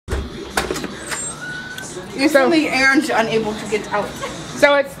Instantly, Aaron's unable to get out.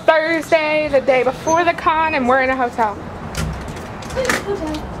 So it's Thursday, the day before the con, and we're in a hotel.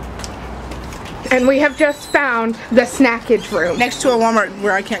 And we have just found the snackage room. Next to a Walmart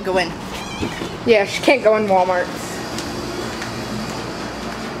where I can't go in. Yeah, she can't go in Walmart.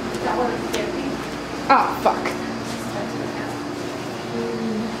 Oh, fuck.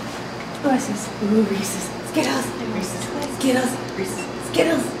 Reese's. Ooh, Reese's. Skittles. Reese's. Skittles. Reese's.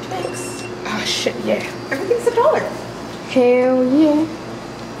 Skittles. Thanks. Oh, shit, yeah. Everything's $1. Hell yeah.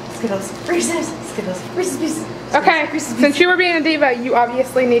 Skittles. Reese's. Skittles. Reese's Pieces. Okay, since you were being a diva, you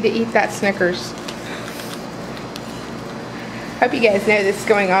obviously need to eat that Snickers. Hope you guys know this is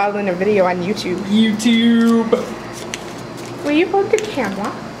going all in a video on YouTube. YouTube! Will you hold the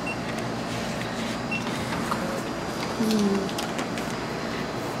camera?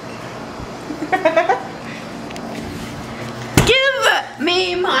 Give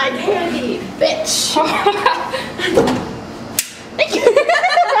me my candy, bitch. Thank you.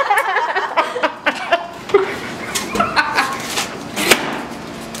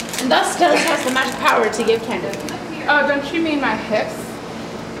 And thus Skittles has the magic power to give candy. Oh, don't you mean my hips?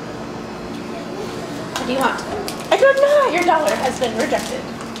 What do you want? I don't know. Your dollar has been rejected.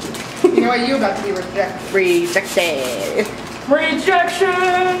 You know what? You about to be rejected. Rejected.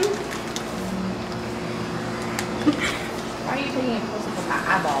 Rejection! Why are you taking it closer from my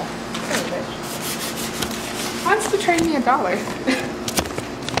eyeball? Wants to trade me $1.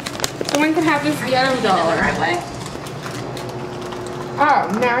 Someone can have this ghetto dollar. Right way? Oh,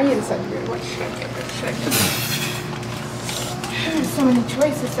 now you decide to do it. What should I get? What should I get? There's so many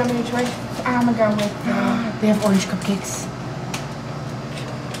choices, so many choices. I'm gonna go with They have orange cupcakes.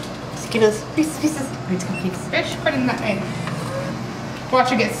 Skittles. Reese's Pieces. Orange cupcakes. fish, put in that egg.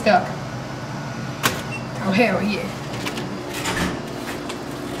 Watch it get stuck. Oh, hell yeah.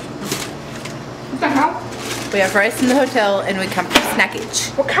 What the hell? We have rice in the hotel and we come from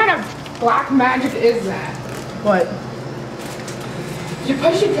snackage. What kind of black magic is that? What? You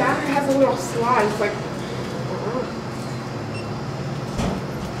push it down, it has a little slide. It's like,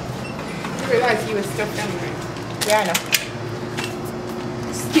 I realized he was still filming. Yeah, I know.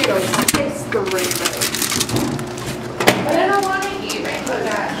 Skittles, taste the rainbow. But I don't want to eat rainbow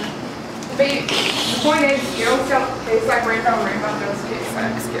dash. The point is, Skittles don't taste like rainbow, rainbow does taste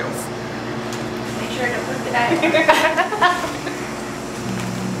like Skittles. Make sure to put the diet.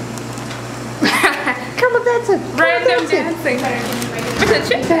 Come on, that's a Random dancing. With a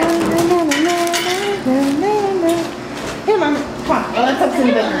chip. Here, Mom. Come on. Well, let's have some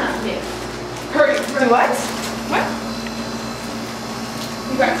dinner. Hurry. Do what? What?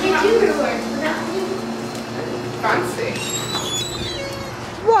 You got fancy.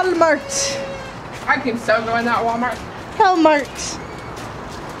 Walmart. I can so go in that Walmart. Hellmart.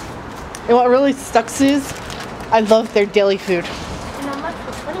 And what really sucks is, I love their daily food. And I'm left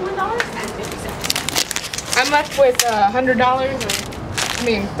with $21.50. I'm left with $100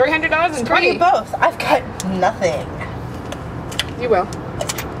 $300 and Screw you 20. both. I've cut nothing. You will.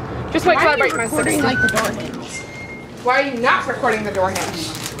 Just wait till I break my recording 60. like the door hinge? Why are you not recording the door hinge?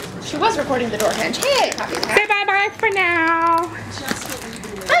 She was recording the door hinge. Hey, Say bye-bye for now.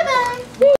 Bye-bye.